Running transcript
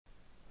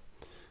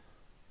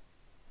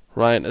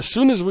Right, as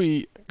soon as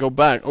we go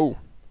back... Oh.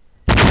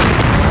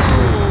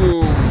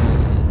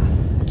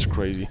 That's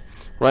crazy.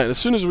 Right, as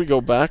soon as we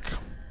go back...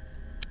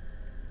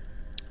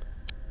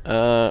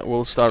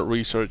 we'll start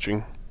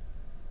researching.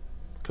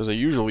 Because I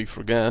usually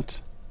forget.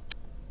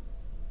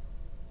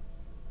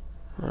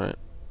 Alright.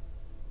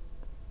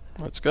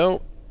 Let's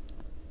go.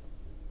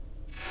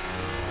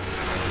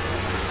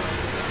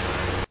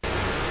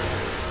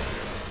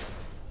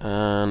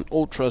 And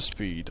ultra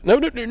speed. No.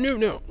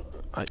 Didn't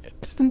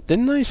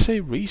I say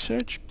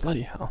research?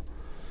 Bloody hell.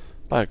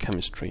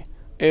 Biochemistry.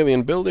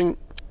 Alien building.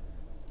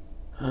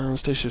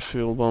 Stasis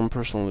field bomb,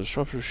 personal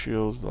disruptor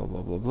shield, blah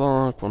blah blah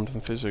blah.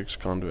 Quantum physics,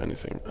 can't do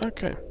anything.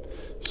 Okay.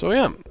 So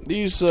yeah,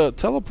 these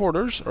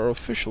teleporters are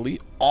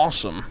officially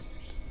awesome.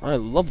 I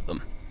love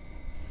them.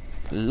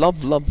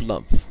 Love.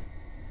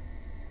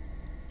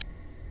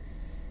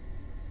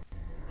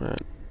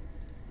 Right.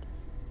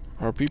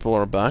 Our people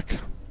are back.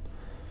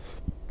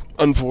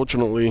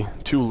 Unfortunately,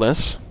 two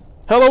less.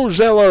 Hello,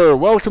 Zeller!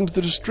 Welcome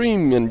to the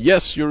stream, and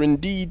yes, you're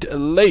indeed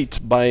late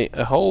by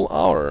a whole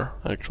hour,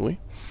 actually.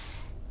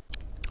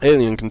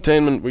 Alien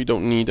containment, we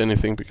don't need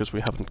anything because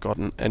we haven't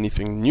gotten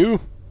anything new.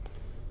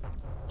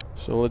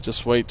 So let's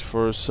just wait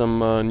for some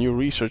new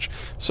research.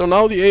 So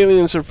now the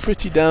aliens are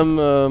pretty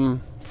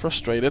damn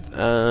frustrated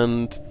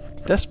and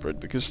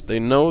desperate because they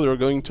know they're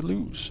going to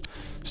lose.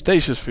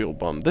 Stasis field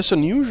bomb. This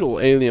unusual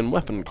alien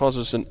weapon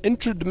causes an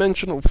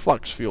interdimensional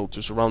flux field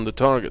to surround the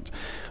target.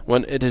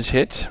 When it is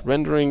hit,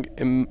 rendering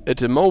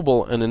it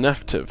immobile and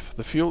inactive.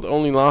 The field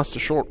only lasts a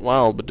short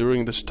while, but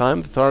during this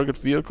time the target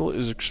vehicle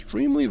is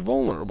extremely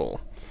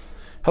vulnerable.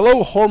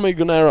 Hello,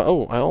 Hormegonera.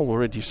 Oh, I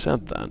already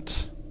said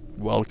that.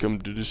 Welcome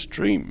to the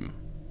stream.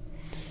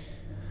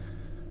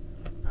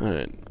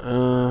 Alright,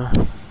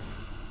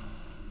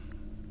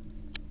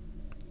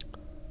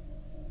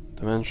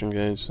 dimension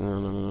gates,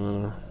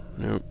 no.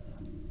 Nope.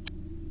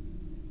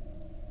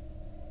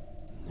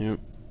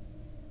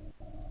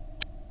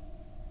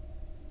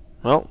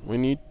 Well, we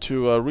need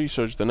to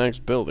research the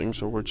next building,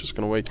 so we're just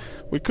gonna wait.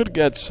 We could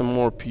get some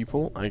more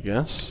people, I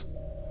guess.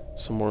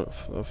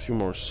 A few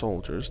more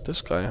soldiers.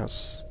 This guy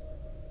has...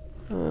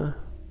 well,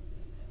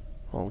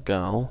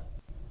 gal.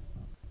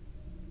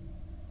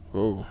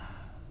 Whoa.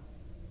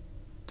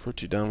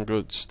 Pretty damn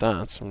good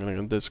stats. I'm gonna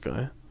get this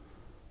guy.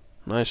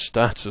 Nice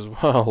stats as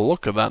well.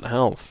 Look at that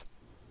health.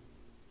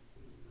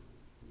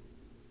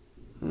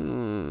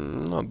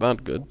 Not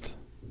that good.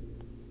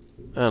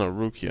 And a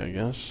rookie, I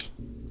guess.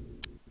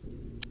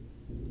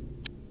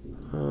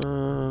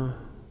 And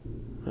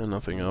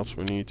nothing else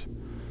we need.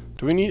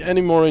 Do we need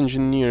any more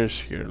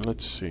engineers here?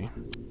 Let's see.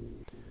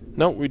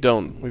 No, we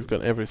don't. We've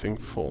got everything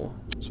full.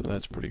 So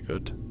that's pretty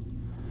good.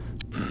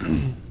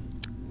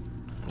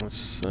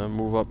 Let's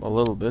move up a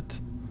little bit.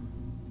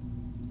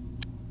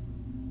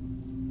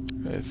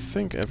 I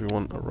think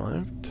everyone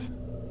arrived.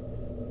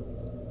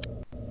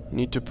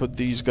 Need to put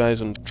these guys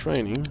on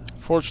training.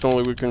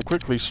 Fortunately, we can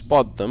quickly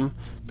spot them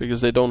because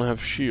they don't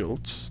have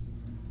shields.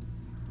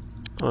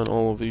 And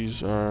all of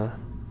these are,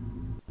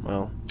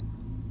 well,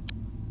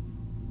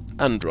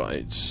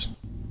 androids.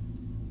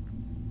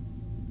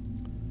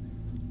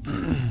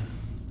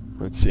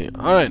 Let's see.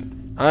 Alright,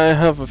 I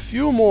have a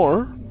few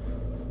more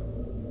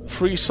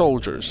free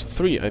soldiers.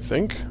 3, I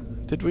think.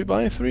 Did we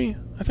buy 3?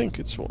 I think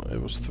it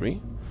was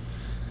 3.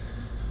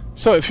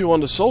 So if you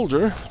want a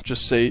soldier,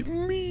 just say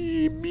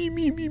me,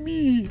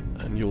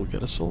 and you'll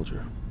get a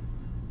soldier.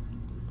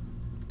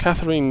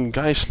 Catherine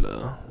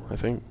Geisler, I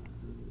think.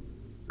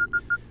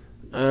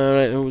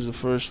 Alright, who was the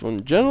first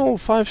one? General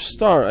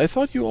 5-star. I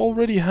thought you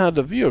already had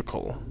a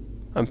vehicle.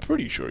 I'm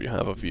pretty sure you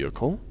have a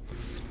vehicle.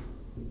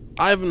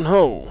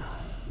 Ivanhoe.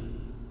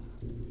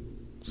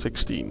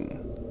 16.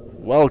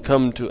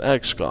 Welcome to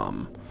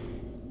XCOM.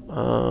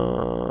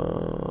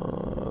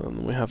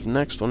 We have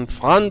next one.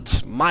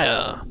 Franz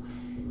Meyer.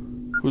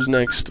 Who's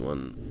next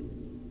one?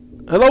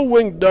 Hello,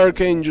 Winged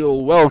Dark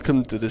Angel.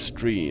 Welcome to the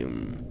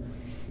stream.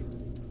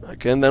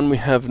 Okay, and then we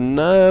have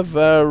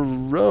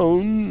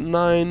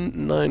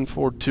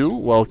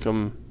Navarone9942.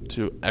 Welcome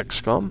to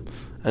XCOM.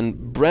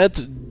 And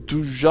Brett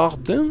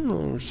Dujardin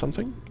or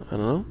something. I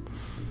don't know.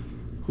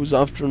 Who's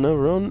after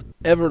Navarone?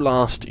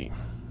 Everlasting.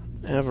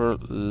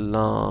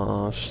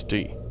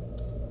 Everlasting.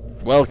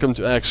 Welcome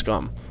to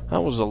XCOM.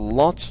 That was a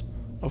lot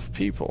of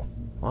people.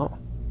 Wow.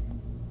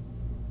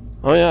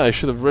 Oh yeah, I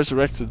should have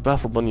resurrected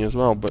Battle Bunny as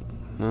well, but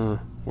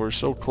we're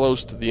so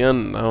close to the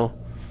end now.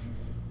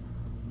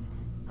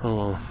 Oh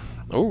well.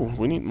 Oh,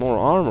 we need more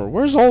armor.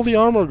 Where's all the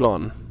armor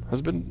gone? Has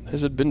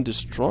it been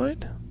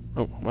destroyed?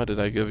 Oh, why did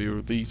I give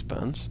you these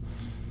pants?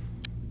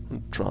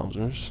 And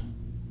trousers.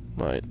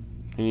 Right.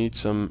 We need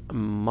some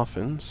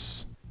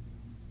muffins.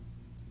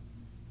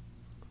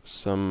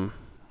 Some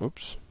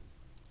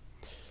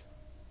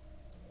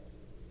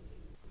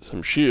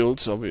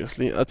shields,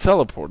 obviously, a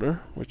teleporter,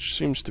 which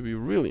seems to be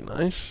really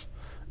nice,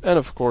 and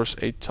of course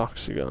a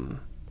toxigun.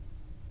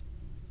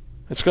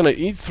 It's gonna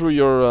eat through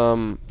your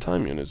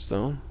time units,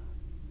 though.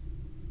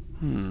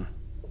 Oh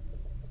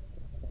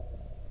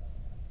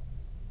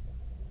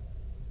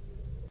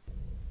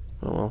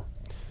well.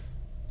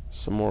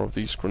 some more of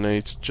these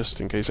grenades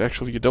just in case.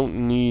 Actually, you don't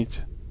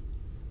need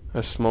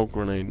a smoke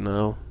grenade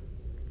now.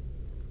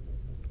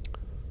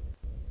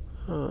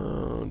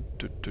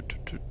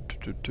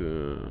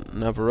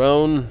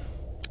 Navarone.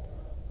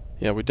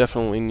 Yeah, we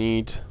definitely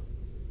need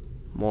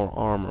more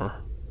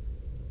armor.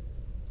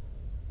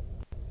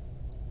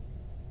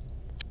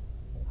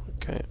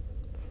 Okay,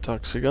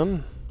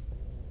 Toxigun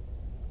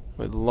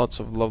with lots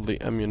of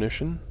lovely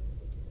ammunition.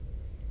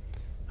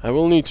 I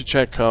will need to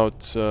check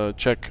out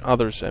check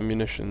others'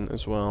 ammunition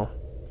as well.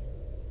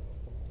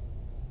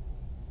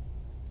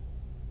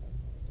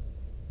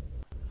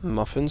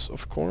 Muffins,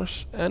 of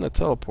course, and a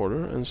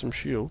teleporter and some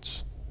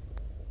shields,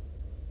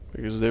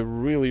 because they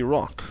really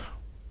rock.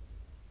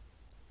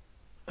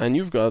 And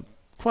you've got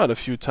quite a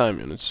few time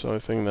units, so I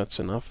think that's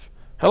enough.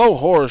 Hello,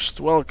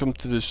 Horst. Welcome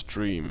to the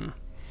stream.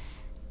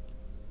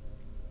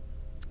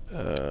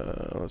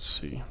 Let's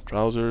see.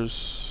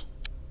 Trousers.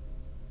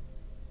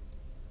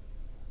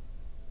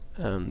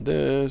 And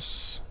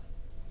this.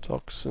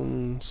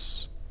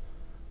 Toxins.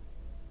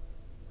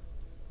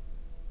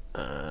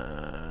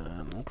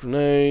 And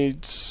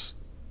grenades.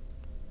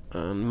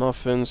 And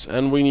muffins.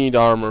 And we need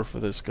armor for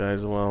this guy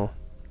as well.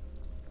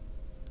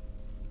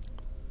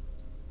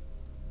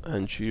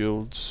 And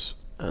shields.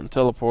 And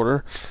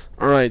teleporter.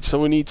 Alright,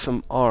 so we need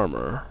some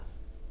armor.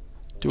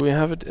 Do we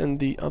have it in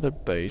the other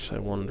base, I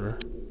wonder?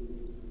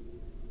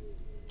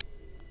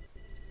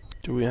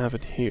 Do we have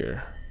it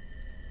here?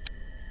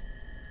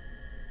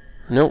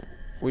 Nope,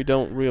 we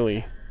don't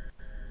really.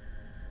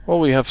 Well,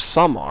 we have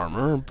some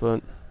armor,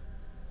 but...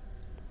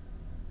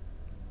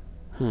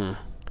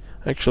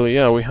 Actually,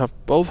 yeah, we have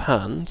both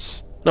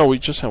hands. No, we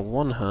just have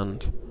one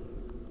hand.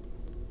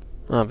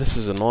 Ah, this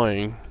is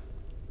annoying.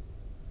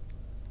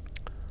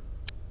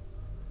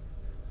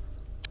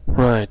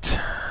 Right.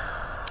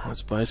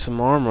 Let's buy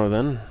some armor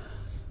then.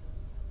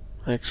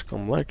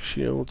 XCOM leg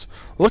shields.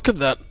 Look at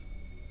that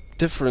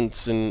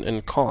difference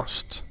in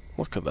cost.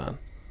 Look at that.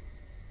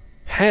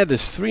 Head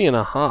is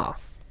 3.5.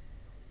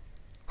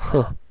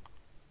 Huh.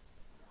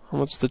 How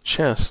much the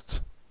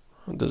chest?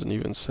 It doesn't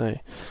even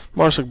say.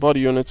 Marsic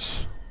body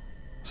units.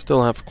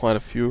 Still have quite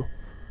a few.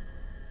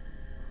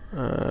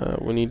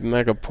 We need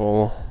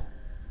Megapole.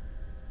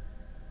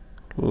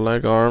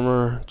 Leg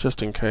armor,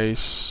 just in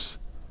case.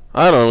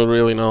 I don't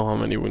really know how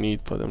many we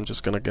need, but I'm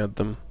just gonna get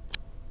them.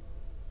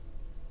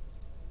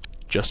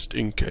 Just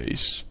in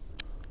case.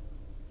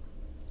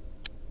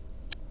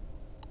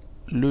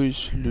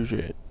 Louis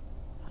Luget.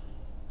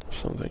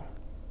 Something.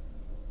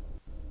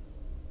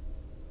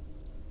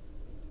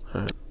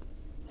 Alright.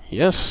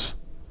 Yes.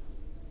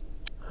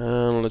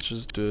 And let's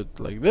just do it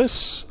like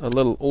this. A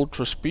little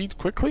ultra speed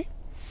quickly.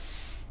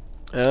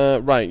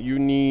 Right, you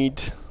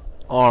need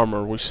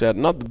armor, we said.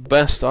 Not the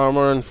best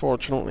armor,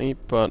 unfortunately,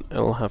 but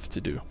it'll have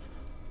to do.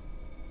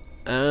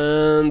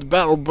 And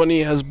Battle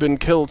Bunny has been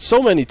killed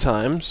so many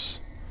times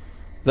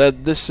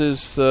that this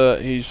is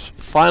his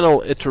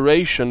final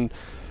iteration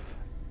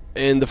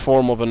in the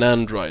form of an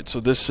android. So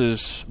this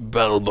is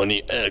Battle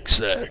Bunny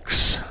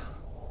XX.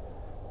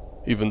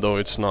 Even though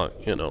it's not,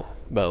 you know,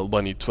 Battle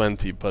Bunny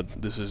 20,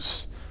 but this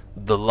is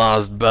the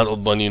last Battle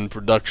Bunny in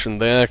production.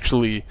 They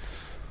actually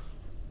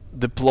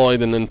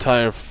deployed an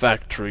entire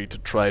factory to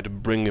try to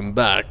bring him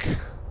back.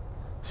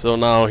 So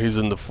now he's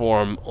in the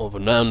form of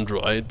an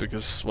android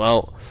because,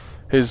 well,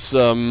 his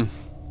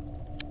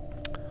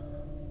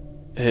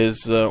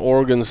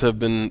organs have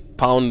been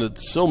pounded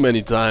so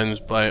many times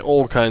by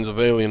all kinds of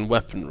alien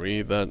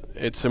weaponry that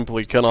it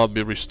simply cannot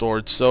be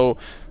restored. So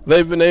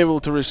they've been able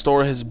to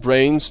restore his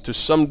brains to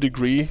some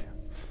degree.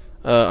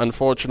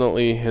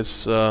 Unfortunately,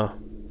 his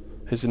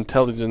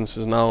intelligence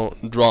is now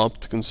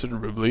dropped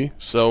considerably.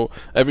 So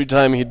every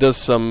time he does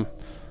some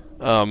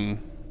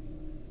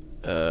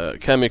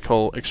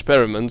chemical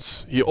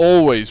experiments, he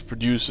always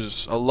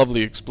produces a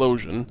lovely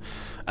explosion.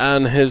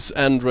 And his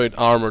android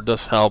armor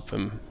does help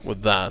him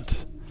with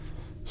that.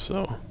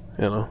 So,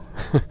 you know,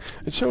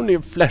 it's only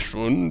a flesh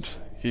wound,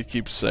 he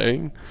keeps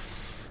saying.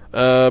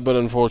 But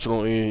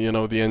unfortunately, you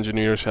know, the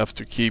engineers have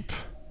to keep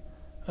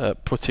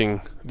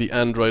putting the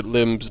android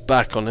limbs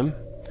back on him,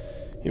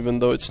 even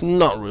though it's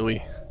not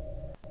really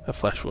a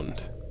flesh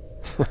wound.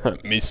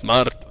 Me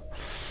smart.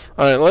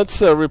 Alright, let's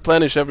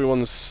replenish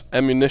everyone's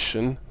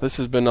ammunition. This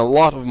has been a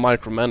lot of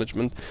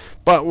micromanagement,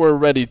 but we're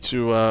ready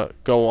to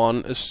go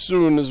on as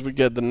soon as we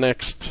get the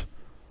next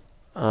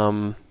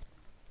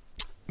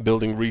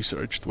building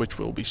researched, which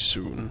will be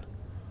soon.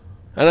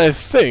 And I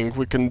think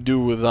we can do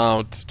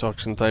without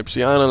Toxin Type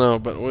C. I don't know,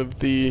 but with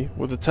the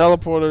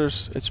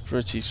teleporters, it's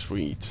pretty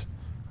sweet.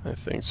 I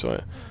think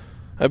so.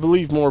 I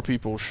believe more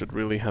people should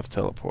really have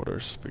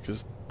teleporters,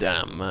 because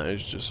damn, that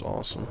is just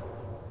awesome.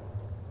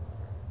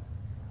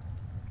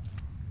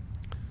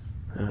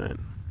 Alright,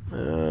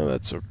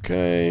 that's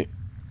okay.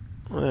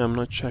 I'm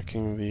not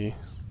checking the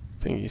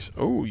thingies.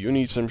 Oh, you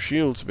need some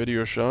shields,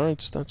 video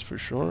shards, that's for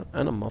sure.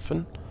 And a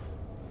muffin.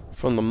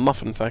 From the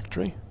muffin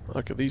factory.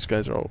 Okay, these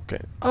guys are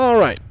okay.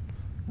 Alright.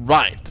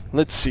 Right,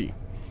 let's see.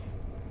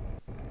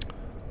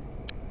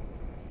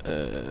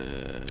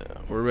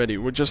 We're ready.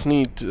 We just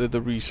need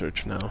the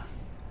research now.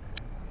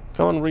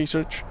 Come on,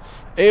 research.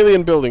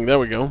 Alien building, there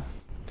we go.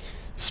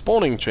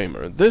 Spawning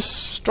chamber. This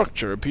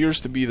structure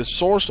appears to be the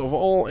source of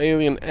all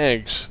alien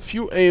eggs.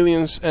 Few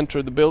aliens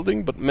enter the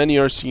building, but many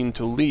are seen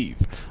to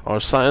leave.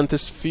 Our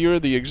scientists fear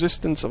the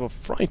existence of a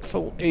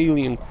frightful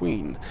alien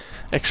queen.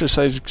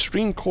 Exercise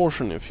extreme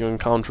caution if you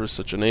encounter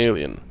such an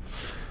alien.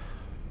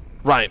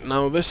 Right,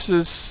 now this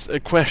is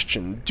a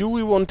question. Do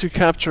we want to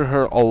capture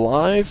her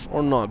alive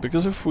or not?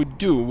 Because if we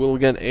do, we'll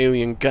get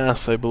alien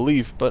gas, I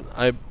believe, but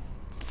I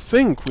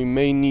think we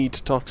may need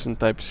toxin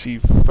type C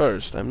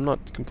first. I'm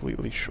not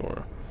completely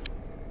sure.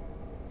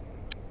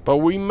 But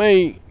we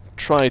may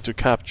try to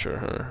capture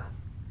her,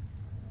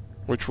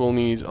 which will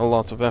need a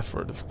lot of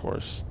effort, of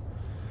course.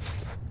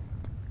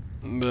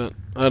 But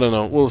I don't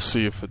know. We'll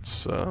see if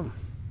it's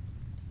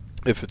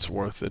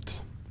worth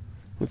it.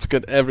 Let's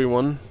get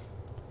everyone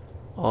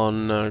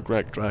on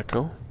Greg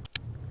Draco,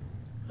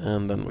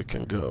 and then we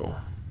can go.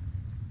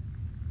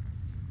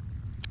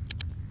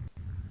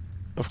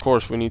 Of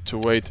course, we need to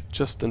wait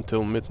just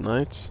until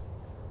midnight,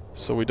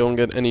 so we don't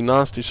get any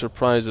nasty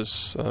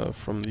surprises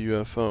from the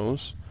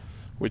UFOs,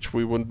 which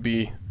we would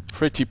be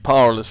pretty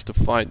powerless to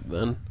fight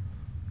then.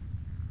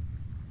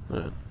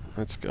 Right,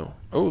 let's go.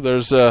 Oh,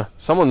 there's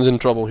someone's in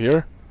trouble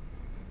here.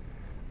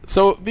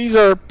 So these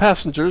are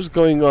passengers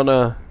going on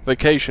a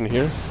vacation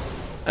here,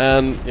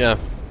 and yeah,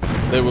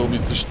 they will be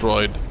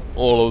destroyed,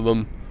 all of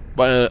them,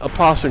 by a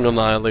passing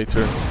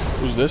annihilator.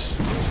 Who's this?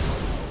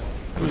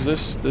 Who's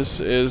this? This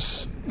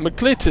is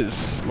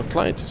McClitis,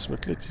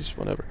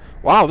 whatever.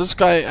 Wow, this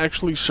guy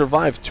actually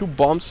survived 2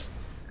 bombs.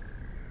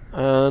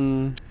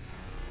 And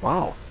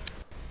wow,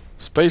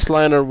 space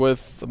liner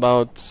with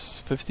about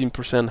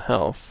 15%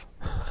 health.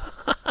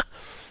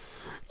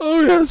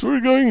 Oh yes,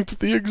 we're going to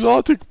the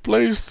exotic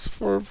place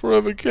for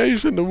a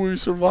vacation, and we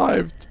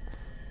survived.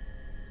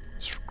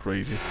 It's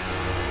crazy.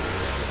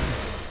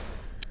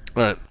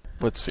 Alright,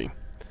 let's see.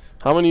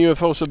 How many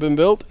UFOs have been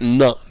built?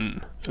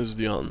 None is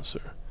the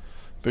answer.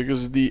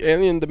 Because the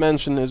alien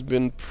dimension has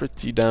been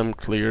pretty damn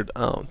cleared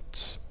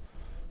out.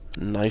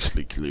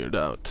 Nicely cleared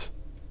out.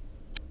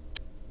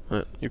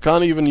 Right. You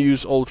can't even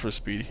use ultra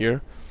speed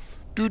here.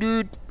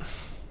 Dude.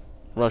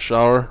 Rush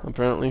hour,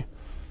 apparently.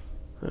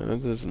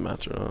 It doesn't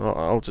matter.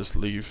 I'll just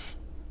leave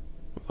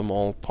them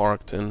all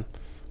parked in,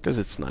 because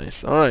it's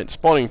nice. Alright,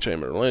 spawning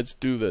chamber. Let's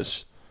do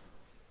this.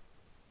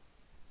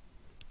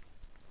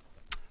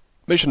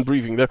 Mission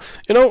briefing there.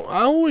 You know,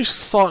 I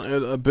always thought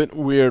it a bit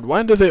weird.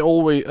 Why do they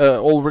always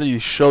already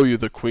show you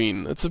the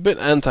queen? It's a bit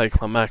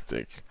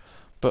anticlimactic.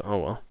 But oh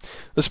well.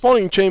 The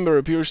spawning chamber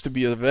appears to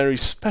be a very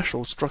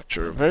special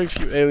structure. Very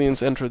few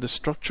aliens enter this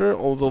structure,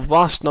 although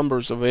vast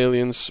numbers of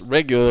aliens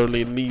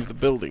regularly leave the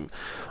building.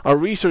 Our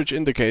research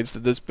indicates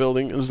that this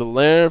building is the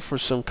lair for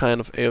some kind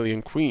of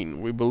alien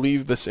queen. We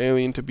believe this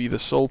alien to be the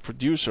sole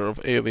producer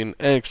of alien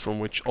eggs from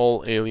which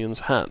all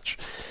aliens hatch.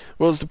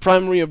 Whilst the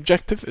primary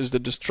objective is the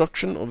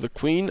destruction of the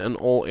queen and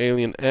all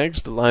alien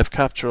eggs, the live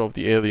capture of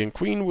the alien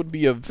queen would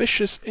be a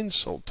vicious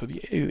insult to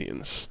the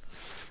aliens.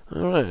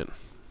 Alright,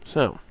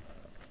 so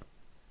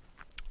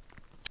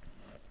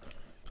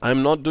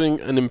I'm not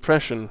doing an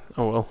impression.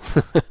 Oh well.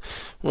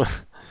 Well,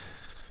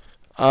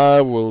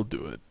 I will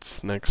do it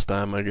next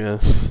time, I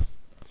guess.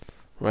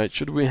 Right,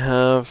 should we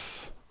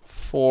have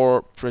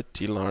 4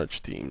 pretty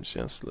large teams?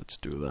 Yes, let's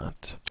do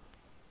that.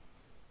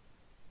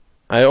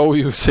 I owe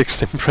you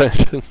 6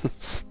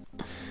 impressions.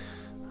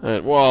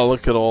 Alright, wow,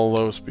 look at all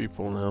those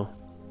people now.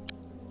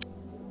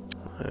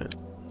 Alright,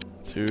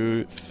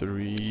 2,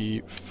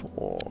 3,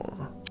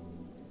 4.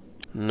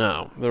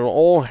 Now, they're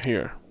all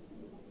here.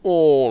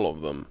 All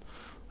of them.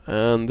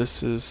 And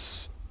this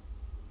is...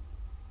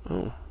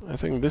 oh, I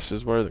think this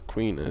is where the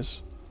queen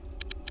is.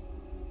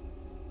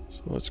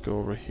 So let's go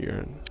over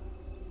here.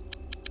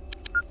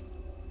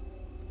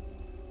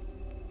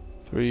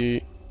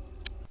 3...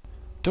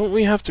 Don't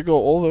we have to go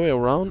all the way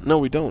around? No,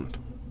 we don't.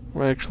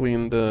 We're actually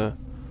in the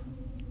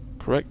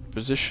correct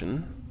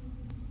position,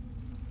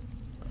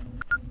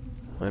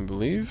 I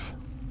believe.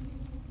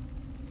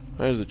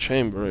 There's the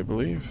chamber, I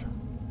believe.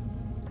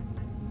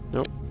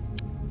 Nope.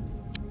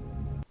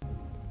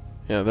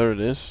 Yeah, there it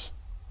is.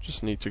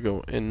 Just need to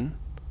go in.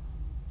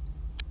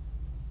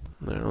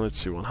 There,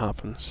 let's see what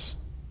happens.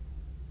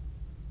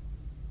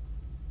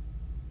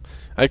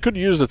 I could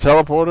use the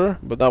teleporter,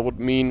 but that would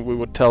mean we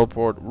would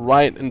teleport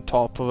right on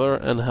top of her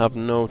and have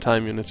no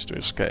time units to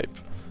escape.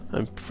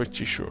 I'm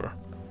pretty sure.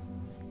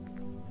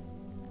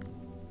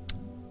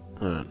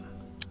 Alright.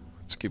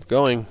 Let's keep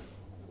going.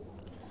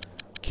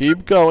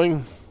 Keep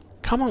going.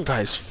 Come on,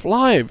 guys,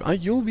 fly!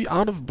 You'll be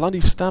out of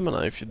bloody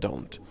stamina if you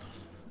don't.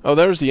 Oh,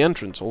 there's the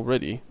entrance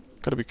already.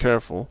 Gotta be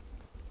careful.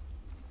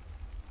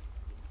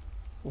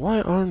 Why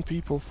aren't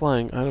people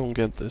flying? I don't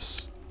get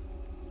this.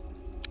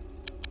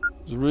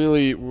 It's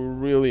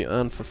really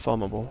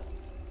unfathomable.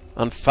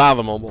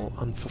 Unfathomable.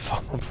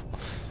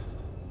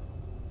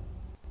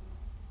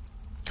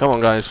 Come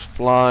on, guys,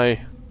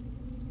 fly.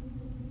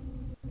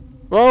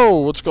 Whoa,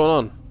 what's going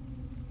on?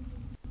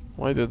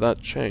 Why did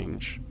that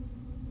change?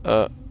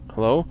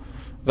 Hello?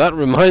 That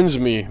reminds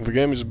me, the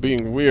game is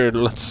being weird.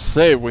 Let's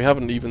save. We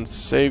haven't even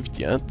saved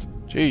yet.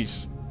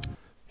 Jeez.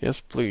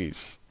 Yes,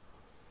 please.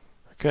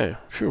 Okay,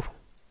 phew.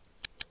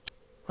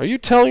 Are you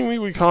telling me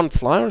we can't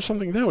fly or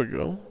something? There we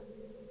go.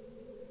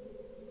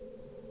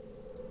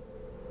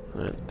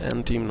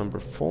 And team number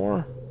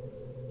 4.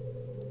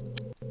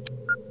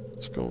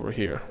 Let's go over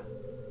here.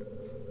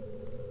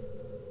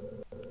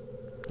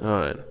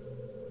 Alright.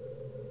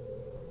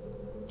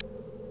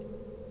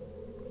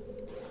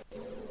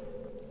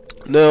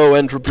 No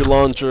entropy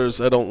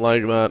launchers, I don't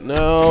like that.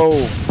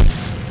 No!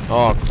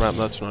 Oh crap,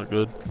 that's not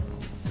good.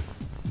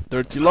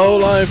 Dirty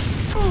lowlife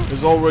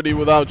is already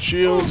without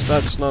shields,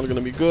 that's not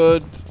gonna be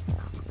good.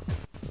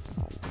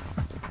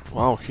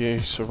 Wow, he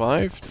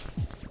survived?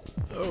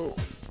 Oh.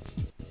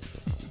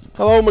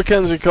 Hello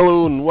Mackenzie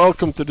Calhoun,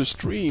 welcome to the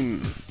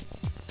stream.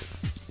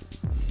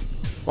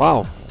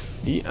 Wow,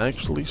 he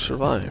actually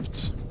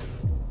survived.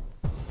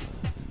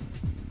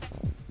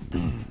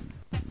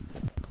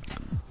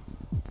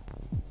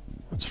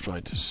 Let's try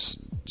to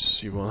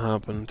see what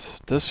happened.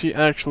 Does he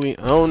actually...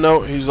 Oh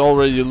no, he's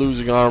already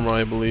losing armor,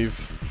 I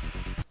believe.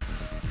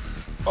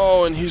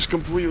 Oh, and he's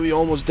completely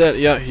almost dead.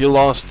 Yeah, he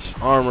lost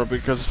armor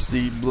because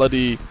the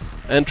bloody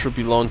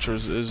entropy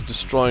launchers is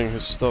destroying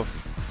his stuff.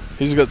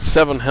 He's got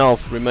 7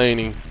 health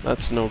remaining.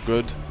 That's no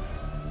good.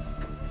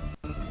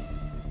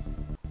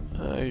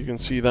 You can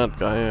see that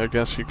guy. I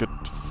guess he could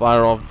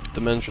fire off the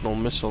dimensional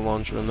missile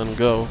launcher and then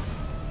go.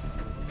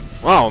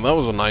 Wow, that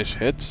was a nice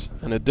hit.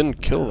 And it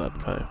didn't kill that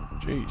guy.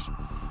 Jeez.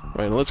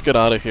 Right, let's get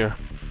out of here.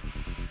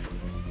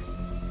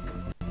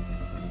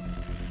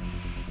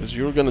 Because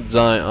you're gonna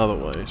die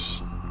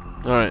otherwise.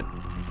 Alright.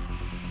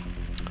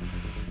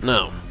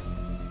 Now.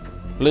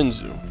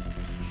 Linzu.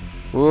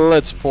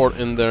 Let's port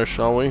in there,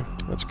 shall we?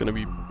 That's gonna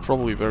be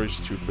probably very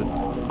stupid.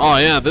 Oh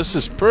yeah, this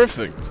is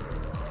perfect!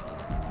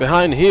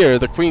 Behind here,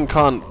 the queen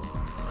can't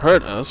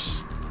hurt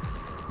us.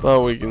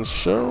 But we can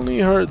certainly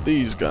hurt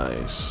these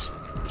guys.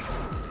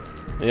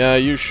 Yeah,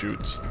 you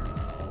shoot.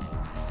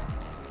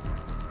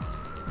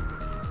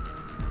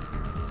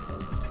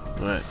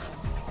 Right.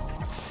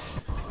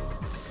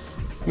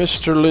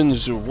 Mr.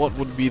 Linzu, what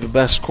would be the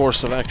best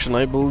course of action?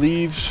 I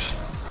believe...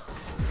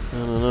 I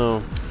don't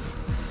know.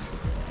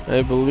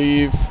 I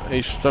believe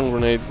a stun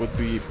grenade would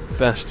be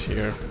best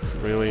here,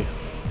 really.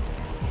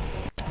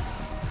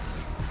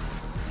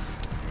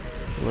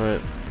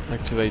 Right,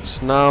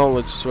 activates now.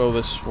 Let's throw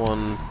this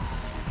one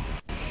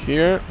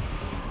here.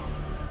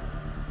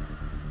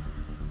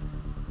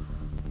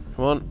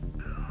 Come on.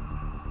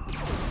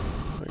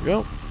 There we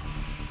go.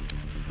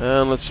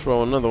 And let's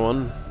throw another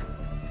one.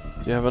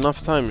 You have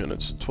enough time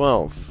units.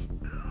 12.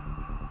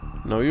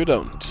 No, you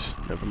don't.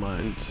 Never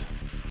mind.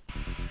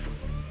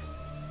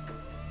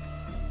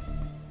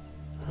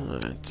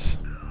 Alright.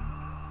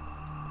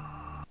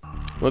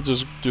 We'll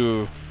just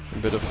do a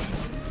bit of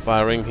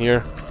firing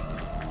here.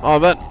 Oh,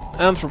 that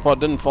anthropod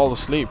didn't fall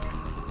asleep.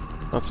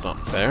 That's not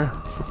fair.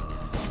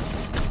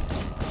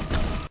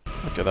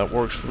 Okay, that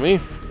works for me.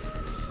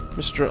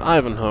 Mr.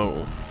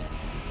 Ivanhoe.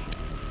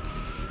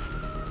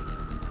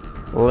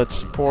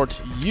 Let's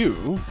port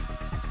you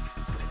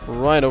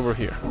right over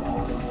here.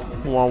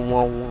 Wow,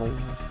 wow, wow.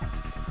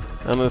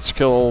 And let's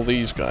kill all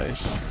these guys.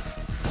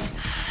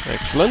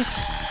 Excellent.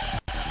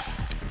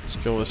 Let's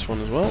kill this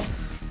one as well.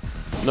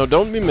 No,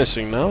 don't be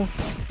missing now.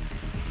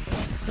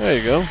 There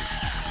you go.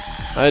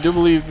 I do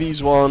believe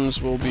these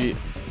ones will be...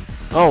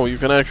 Oh, you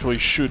can actually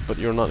shoot, but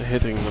you're not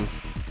hitting them.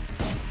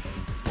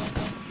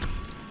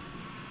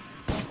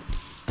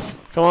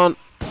 Come on.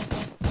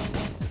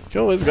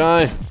 Kill this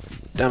guy.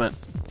 Damn it.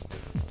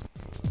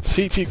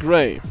 CT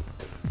Gray.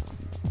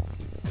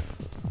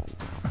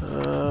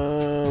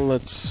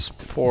 Let's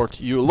port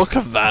you. Look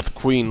at that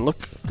queen.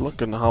 Look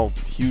at how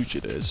huge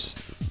it is.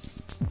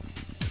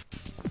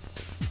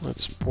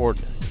 Let's port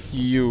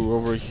you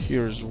over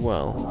here as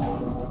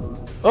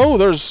well. Oh,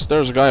 there's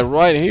a guy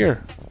right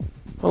here.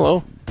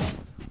 Hello.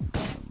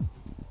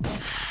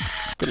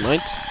 Good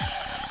night.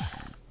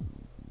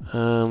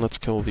 And let's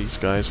kill these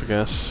guys, I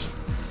guess.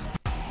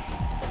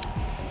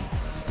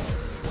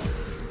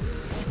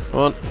 Come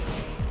on.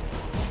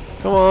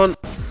 Come on.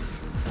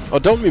 Oh,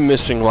 don't be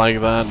missing like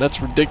that.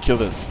 That's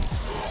ridiculous.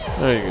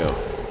 There you go.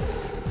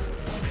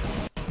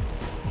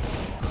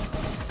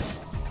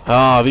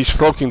 Ah, these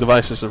cloaking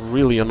devices are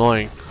really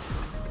annoying.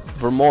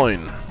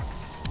 Vermoin,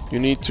 you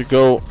need to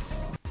go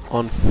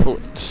on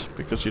foot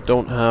because you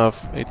don't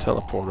have a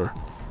teleporter.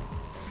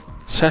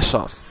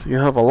 Sesoth, you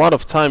have a lot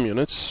of time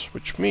units,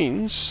 which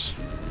means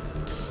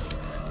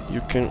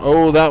you can...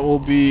 Oh, that will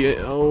be...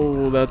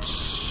 Oh,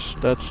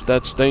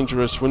 that's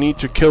dangerous. We need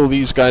to kill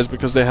these guys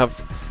because they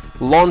have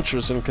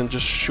launchers and can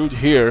just shoot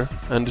here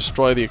and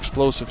destroy the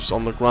explosives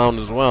on the ground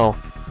as well.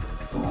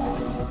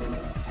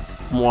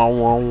 Wow,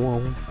 wow,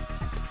 wow.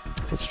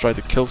 Let's try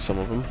to kill some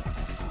of them.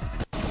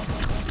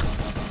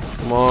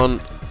 Come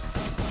on.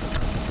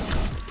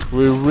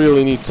 We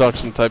really need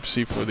Toxin Type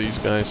C for these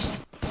guys.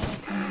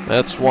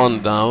 That's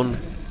one down.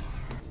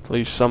 At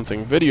least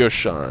something. Video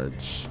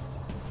shards.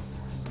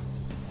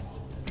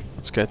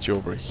 Let's get you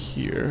over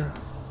here.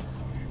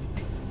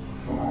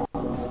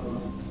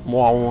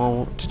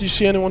 Wow. Did you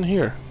see anyone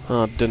here?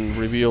 Oh, it didn't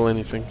reveal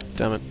anything.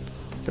 Damn it.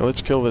 Okay,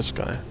 let's kill this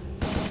guy.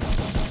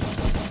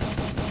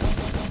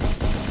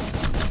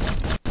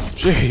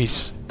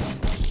 Jeez.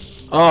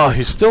 Oh,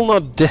 he's still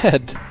not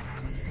dead.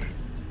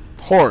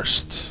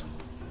 Horst.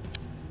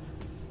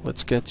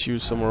 Let's get you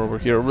somewhere over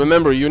here.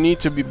 Remember, you need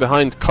to be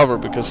behind cover,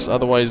 because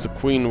otherwise the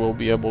queen will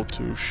be able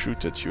to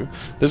shoot at you.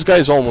 This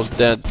guy's almost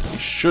dead. He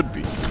should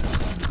be.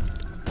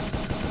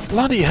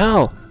 Bloody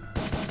hell.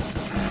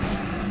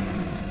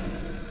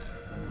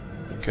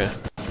 Okay.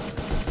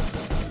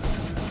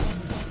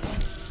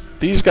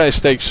 These guys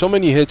take so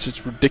many hits,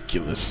 it's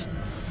ridiculous.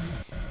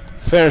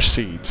 Fair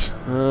seeds.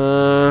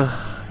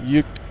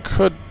 You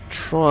could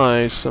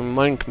try some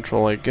mind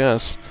control, I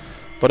guess.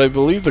 But I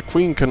believe the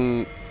queen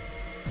can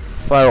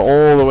fire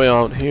all the way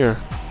out here.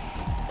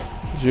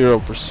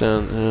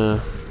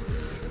 0%,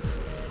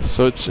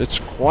 so it's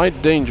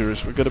quite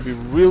dangerous. We gotta be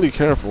really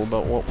careful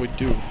about what we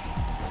do.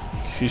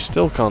 He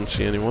still can't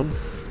see anyone.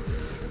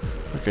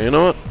 Okay, you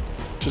know what?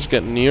 Just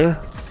get near.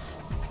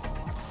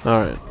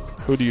 Alright,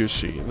 who do you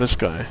see? This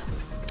guy.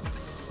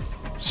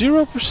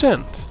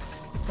 0%.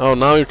 Oh,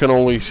 now you can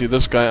only see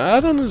this guy. I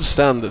don't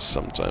understand this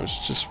sometimes.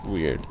 It's just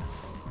weird.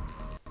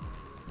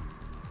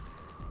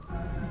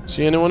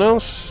 See anyone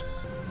else?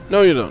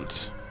 No, you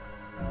don't.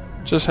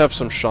 Just have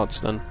some shots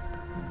then.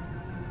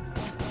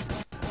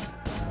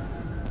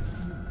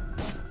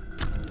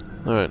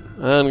 Alright,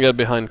 and get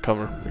behind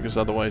cover, because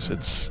otherwise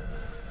it's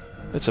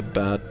a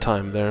bad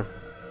time there.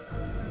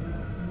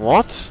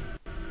 What?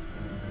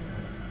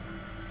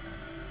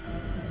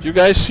 You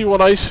guys see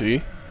what I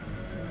see?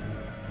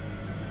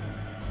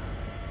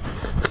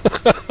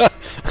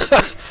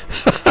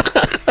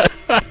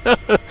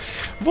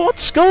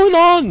 What's going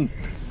on?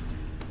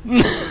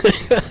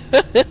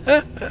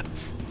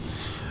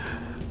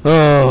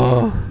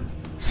 Oh,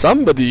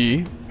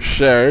 somebody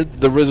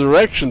shared the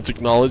resurrection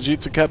technology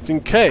to Captain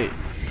K.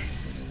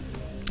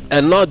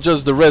 And not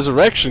just the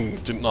resurrection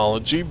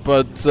technology,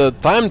 but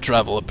time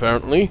travel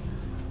apparently.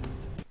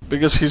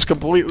 Because he's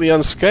completely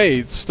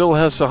unscathed, still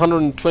has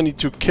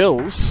 122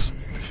 kills,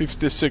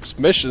 56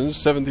 missions,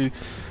 70...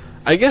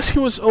 I guess he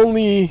was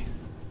only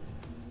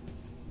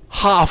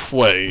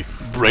halfway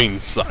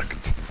brain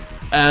sucked.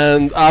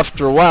 And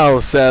after a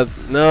while said,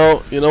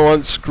 no, you know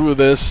what, screw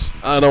this,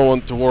 I don't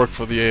want to work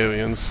for the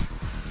aliens.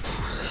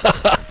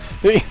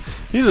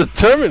 He's a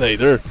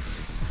Terminator.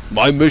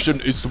 My mission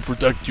is to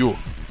protect you.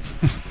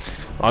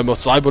 I'm a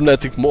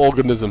cybernetic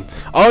organism.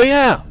 Oh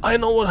yeah, I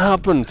know what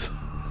happened.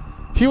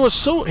 He's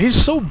so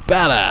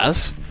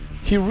badass,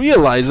 he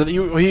realized that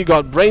he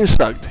got brain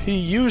sucked. He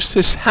used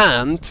his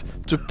hand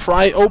to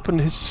pry open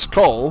his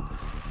skull,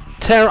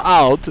 tear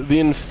out the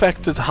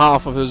infected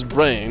half of his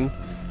brain,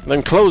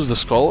 then close the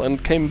skull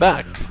and came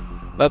back.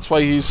 That's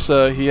why he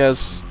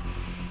has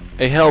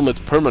a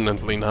helmet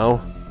permanently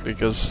now,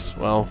 because,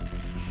 well,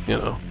 you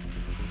know,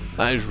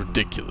 that is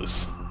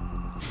ridiculous.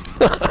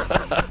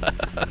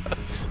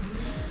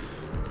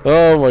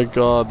 Oh my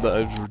god,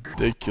 that is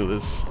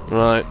ridiculous.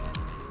 Right.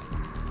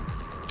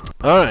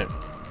 Alright.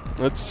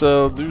 Let's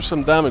do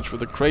some damage with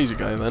the crazy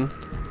guy then.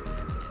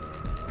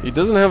 He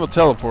doesn't have a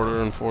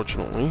teleporter,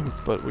 unfortunately,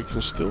 but we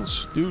can still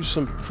do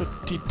some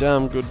pretty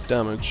damn good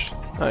damage.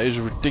 That is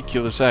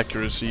ridiculous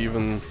accuracy,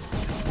 even.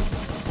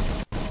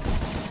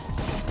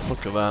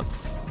 Look at that.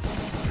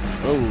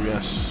 Oh,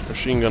 yes.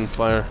 Machine gun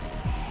fire.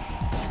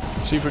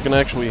 See if we can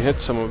actually hit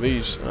some of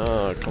these.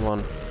 Ah, come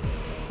on.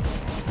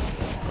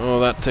 Oh,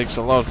 that takes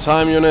a lot of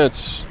time,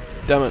 units.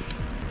 Damn it.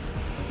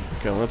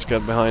 Okay, let's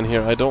get behind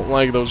here. I don't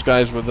like those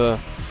guys with the...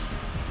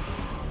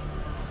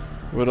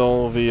 with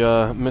all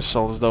the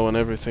missiles, though, and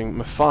everything.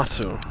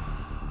 Mefatu.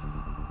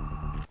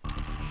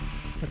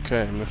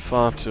 Okay,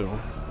 Mefatu.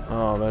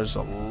 Oh, there's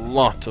a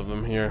lot of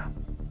them here.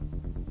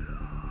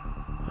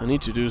 I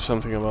need to do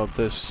something about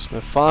this.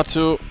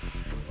 Mefatu.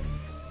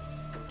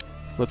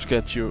 Let's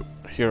get you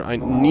here. I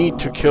need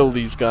to kill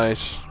these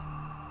guys.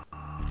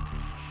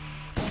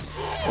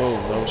 Oh,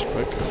 that was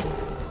quick.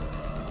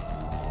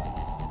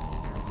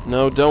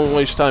 No, don't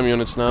waste time,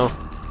 units, now.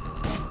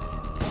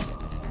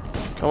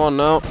 Come on,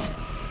 now.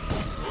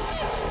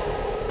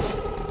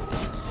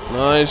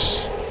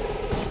 Nice.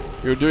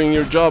 You're doing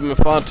your job,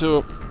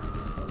 Mefatu.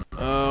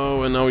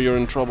 Oh, and now you're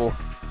in trouble.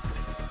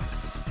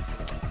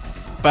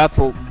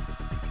 Battle...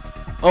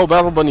 Oh,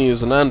 Battle Bunny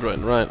is an android,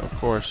 right, of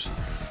course.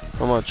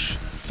 How much?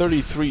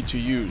 33 to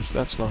use.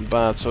 That's not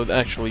bad, so it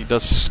actually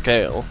does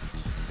scale.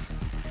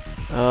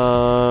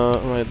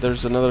 Right,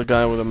 there's another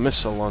guy with a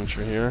missile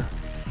launcher here.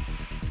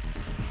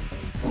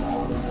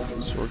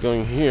 So we're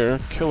going here,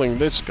 killing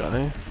this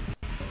guy.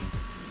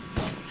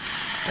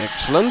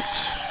 Excellent.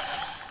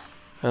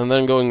 And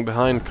then going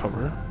behind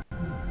cover.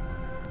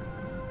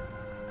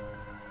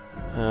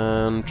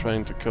 And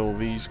trying to kill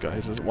these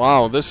guys.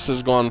 Wow, this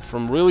has gone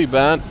from really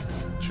bad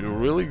to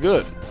really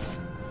good.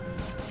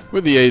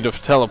 With the aid of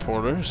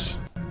teleporters.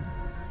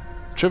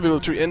 Trivial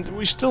tree, and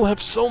we still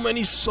have so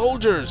many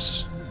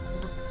soldiers!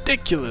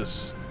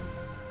 Ridiculous!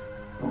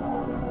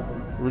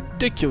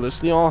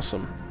 Ridiculously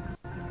awesome.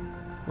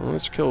 Well,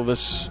 let's kill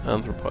this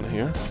anthropod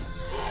here.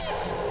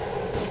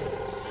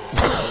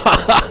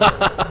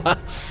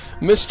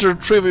 Mr.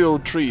 Trivial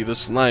Tree, the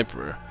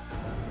sniper.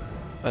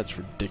 That's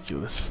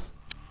ridiculous.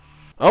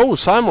 Oh,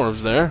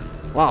 Cymor's there.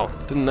 Wow,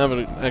 didn't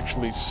ever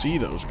actually see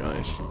those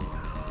guys.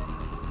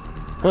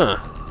 Huh.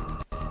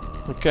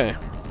 Okay.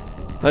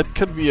 That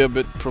could be a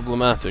bit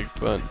problematic,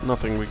 but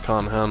nothing we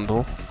can't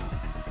handle.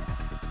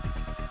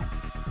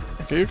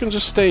 Okay, you can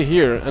just stay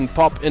here and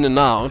pop in and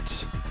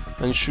out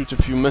and shoot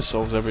a few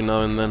missiles every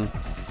now and then.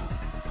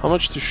 How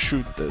much to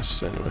shoot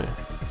this, anyway?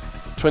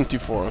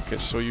 24, okay,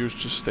 so you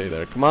just stay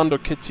there. Commando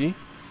Kitty.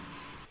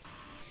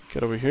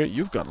 Get over here.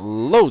 You've got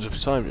loads of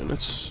time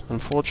units.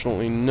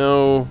 Unfortunately,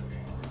 no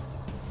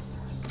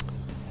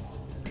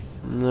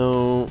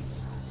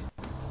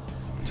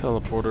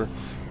teleporter.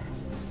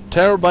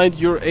 Terabyte,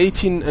 you're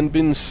 18 and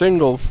been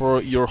single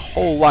for your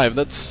whole life.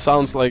 That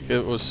sounds like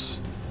it was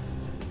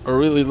a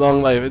really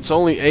long life. It's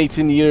only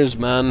 18 years,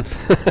 man.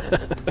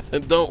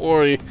 Don't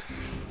worry.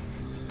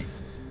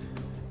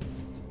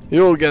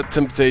 You'll get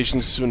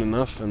temptation soon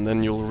enough, and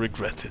then you'll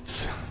regret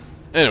it.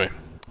 Anyway,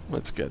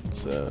 let's get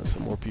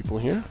some more people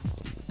here.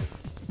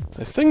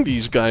 I think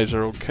these guys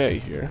are okay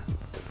here.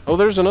 Oh,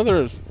 there's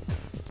another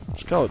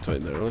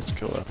Skeletoid there. Let's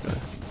kill that guy.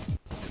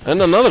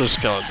 And another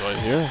Skeletoid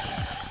here.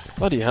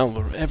 Bloody hell,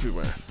 they're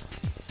everywhere.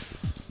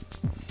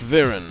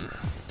 Viren,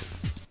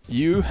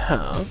 you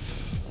have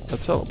a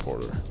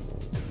teleporter,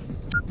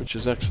 which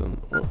is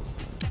excellent. Oh,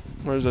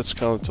 where's that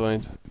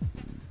Skeletoid?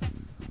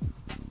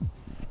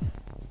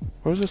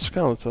 Where's that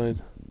Skeletoid?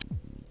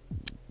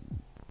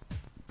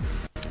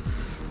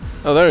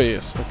 Oh, there he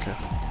is. Okay.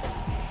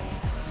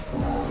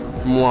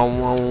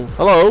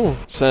 Hello,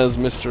 says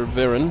Mr.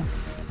 Viren.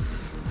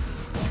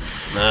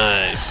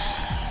 Nice.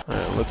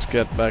 Alright, let's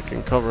get back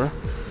in cover.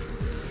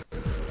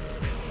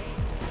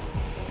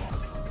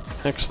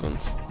 Excellent.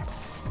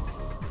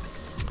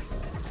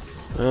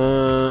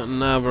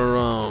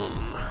 Navarone.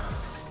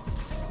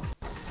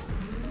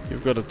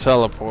 You've got a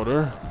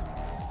teleporter.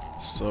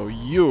 So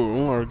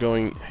you are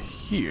going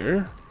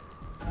here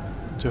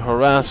to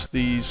harass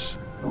these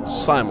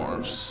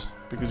Cymors,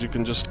 because you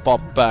can just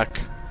pop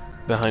back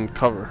behind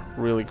cover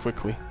really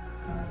quickly.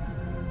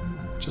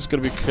 Just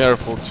gotta be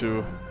careful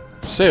to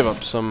save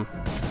up some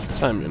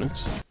time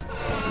units.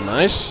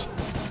 Nice.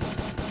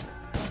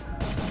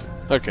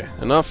 Okay,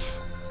 enough.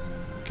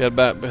 Get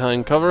back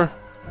behind cover.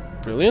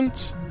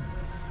 Brilliant.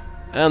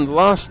 And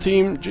last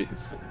team, G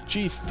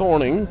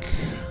Thorning.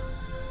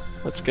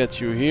 Let's get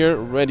you here,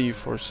 ready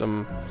for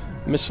some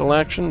missile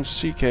action.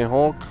 CK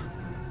Hawk.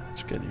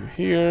 Let's get you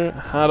here.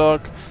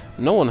 Haddock.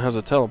 No one has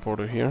a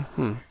teleporter here.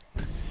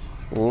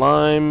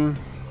 Lime.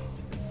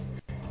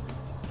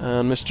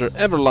 And Mr.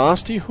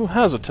 Everlasty, who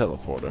has a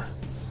teleporter.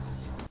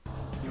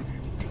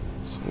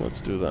 So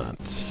let's do that.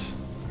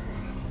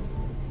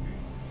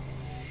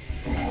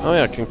 Oh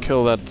yeah, I can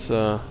kill that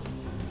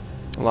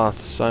last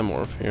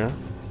Cymorph here.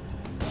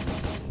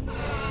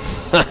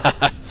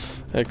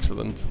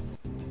 Excellent.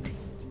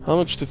 How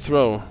much to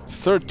throw?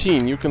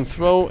 13. You can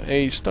throw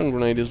a stun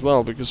grenade as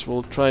well, because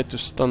we'll try to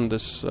stun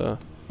this...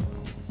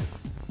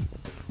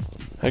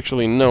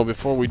 Actually, no.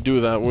 Before we do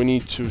that, we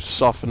need to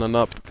soften it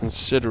up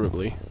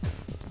considerably.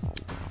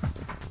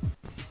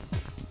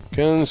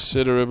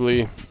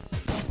 Considerably.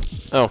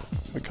 Oh,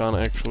 we can't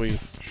actually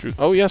shoot.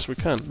 Oh, yes, we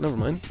can. Never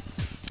mind.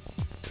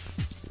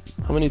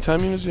 How many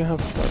time units do you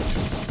have?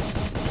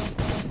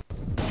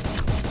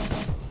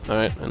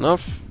 Alright,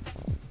 enough.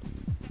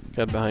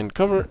 Get behind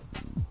cover.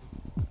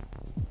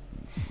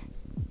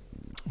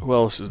 Who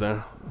else is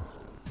there?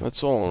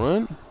 That's all,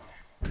 right?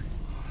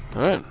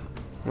 Alright,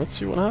 let's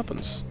see what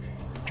happens.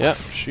 Yeah,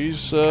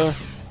 she's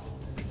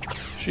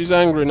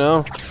angry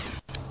now.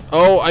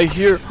 Oh, I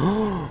hear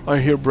I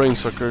hear brain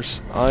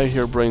suckers. I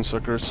hear brain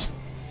suckers.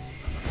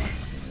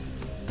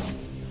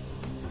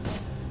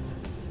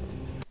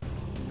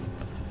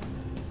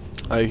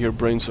 I hear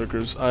brain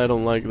suckers. I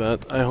don't like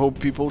that. I hope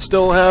people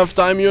still have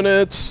time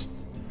units.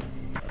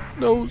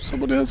 No,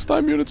 somebody has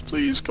time units,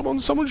 please. Come on,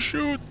 someone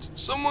shoot.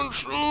 Someone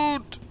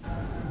shoot.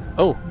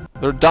 Oh,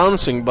 they're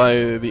dancing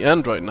by the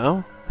end right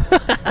now.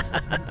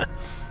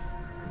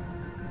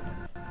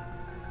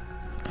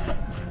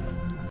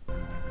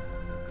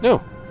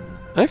 No.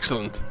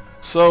 Excellent.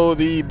 So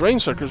the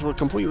brain suckers were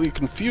completely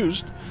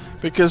confused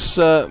because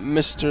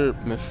Mr.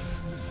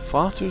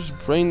 Mephater's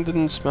brain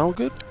didn't smell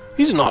good?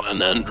 He's not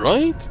an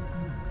android.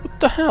 What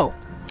the hell?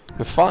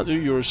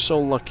 Mephater, you're so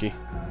lucky.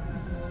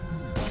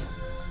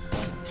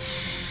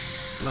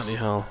 Bloody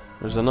hell.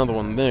 There's another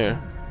one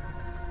there.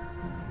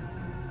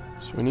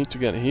 So we need to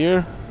get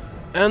here.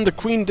 And the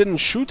queen didn't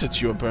shoot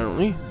at you,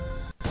 apparently.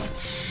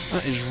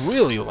 That is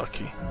really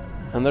lucky.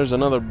 And there's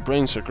another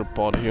brainsucker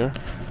pod here.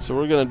 So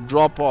we're gonna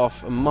drop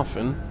off a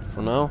muffin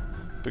for now,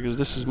 because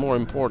this is more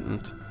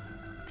important.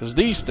 Because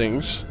these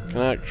things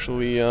can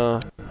actually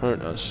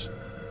hurt us.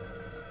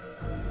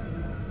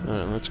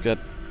 Alright, let's get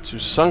to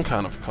some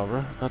kind of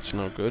cover. That's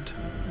no good.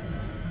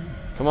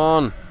 Come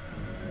on.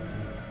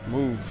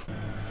 Move.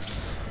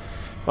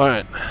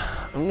 Alright,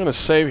 I'm gonna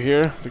save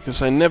here,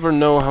 because I never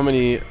know how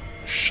many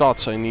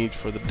shots I need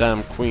for the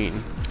damn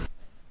queen.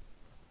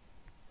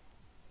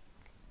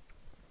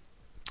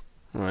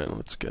 Right,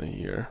 let's get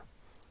here.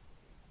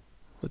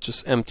 Let's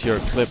just empty our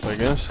clip, I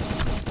guess.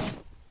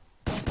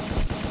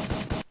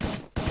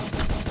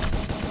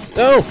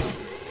 No!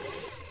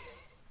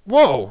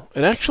 Whoa!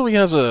 It actually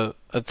has a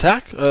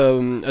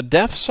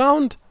death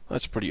sound?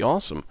 That's pretty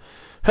awesome.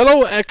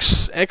 Hello,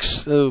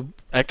 X-Twin?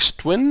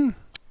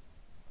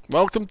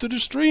 Welcome to the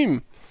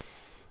stream!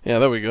 Yeah,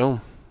 there we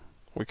go.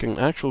 We can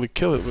actually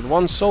kill it with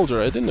one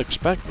soldier. I didn't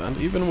expect that,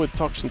 even with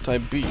Toxin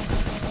Type B.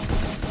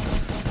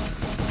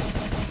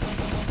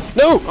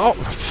 No! Oh,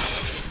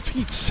 for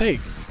Pete's sake.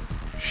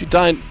 She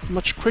died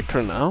much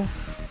quicker now.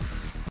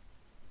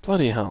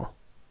 Bloody hell.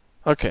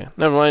 Okay,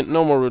 never mind.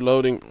 No more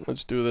reloading.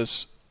 Let's do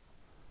this.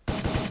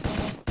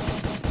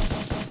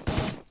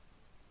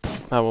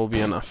 That will be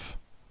enough.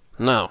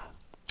 Now.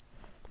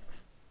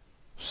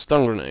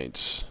 Stun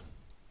grenades.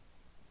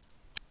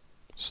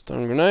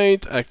 Stun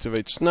grenade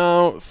activates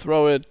now.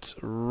 Throw it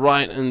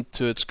right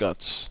into its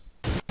guts.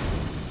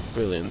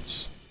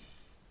 Brilliant.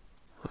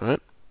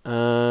 Alright.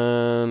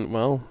 And,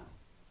 well,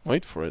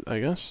 wait for it, I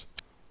guess.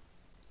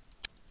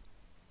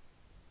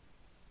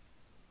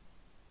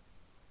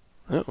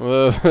 Yeah,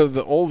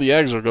 all the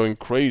eggs are going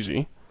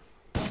crazy.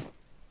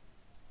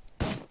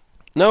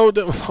 No,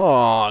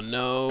 oh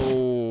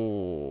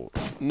no.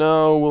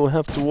 No, we'll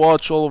have to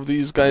watch all of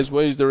these guys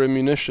waste their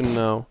ammunition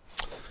now.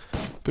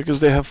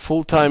 Because they have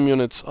full-time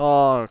units.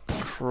 Oh,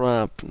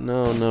 crap.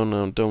 No, no,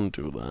 no, don't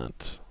do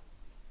that.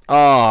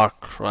 Oh,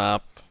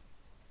 crap.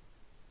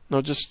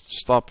 No, just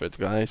stop it,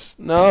 guys.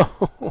 No!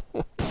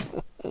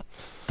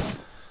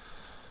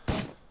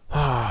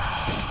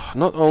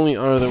 Not only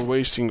are they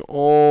wasting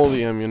all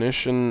the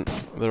ammunition,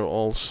 they're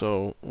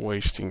also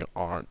wasting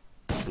our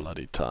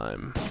bloody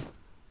time.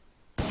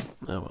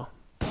 Oh well.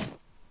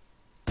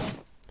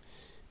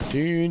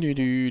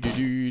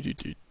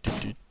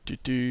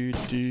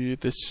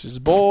 This is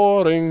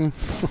boring.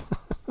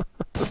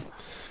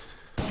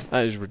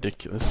 That is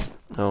ridiculous.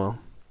 Oh well.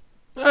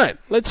 Alright,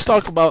 let's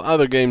talk about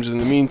other games in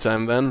the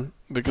meantime then,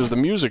 because the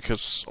music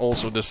has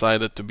also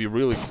decided to be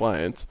really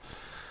quiet.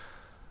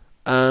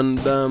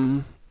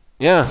 And,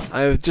 yeah,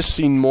 I've just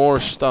seen more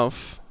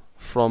stuff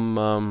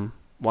from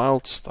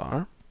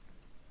WildStar,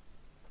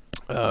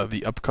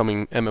 the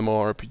upcoming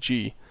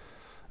MMORPG,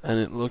 and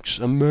it looks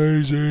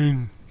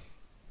amazing.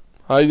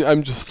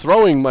 I'm just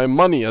throwing my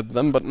money at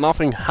them, but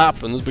nothing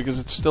happens because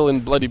it's still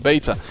in bloody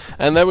beta.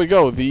 And there we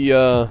go.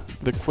 The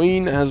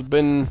queen has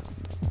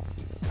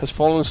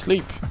fallen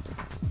asleep.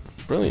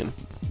 Brilliant.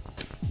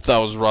 That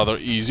was rather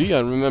easy. I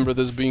remember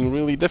this being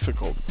really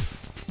difficult.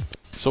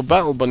 So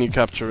Battle Bunny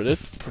captured it,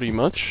 pretty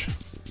much.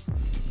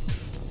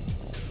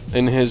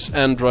 In his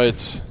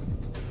android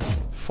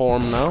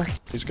form now.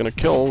 He's gonna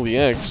kill all the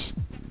eggs.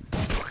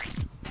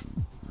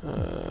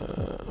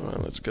 Well,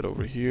 let's get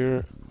over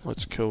here.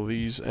 Let's kill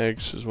these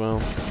eggs as well.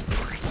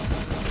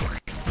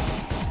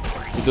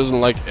 He doesn't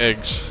like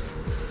eggs.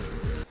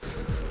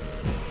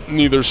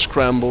 Neither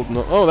scrambled,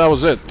 no. Oh, that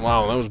was it.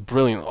 Wow, that was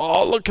brilliant.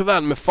 Oh, look at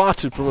that.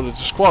 Mefatu promoted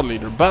to squad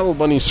leader. Battle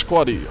Bunny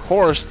squaddy.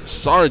 Horst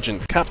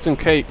sergeant. Captain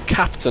K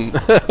captain.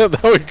 There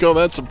we go,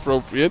 that's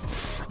appropriate.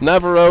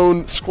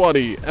 Navarone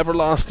squaddy.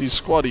 Everlasting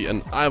squaddy.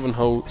 And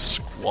Ivanhoe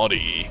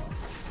squaddy.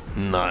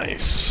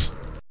 Nice.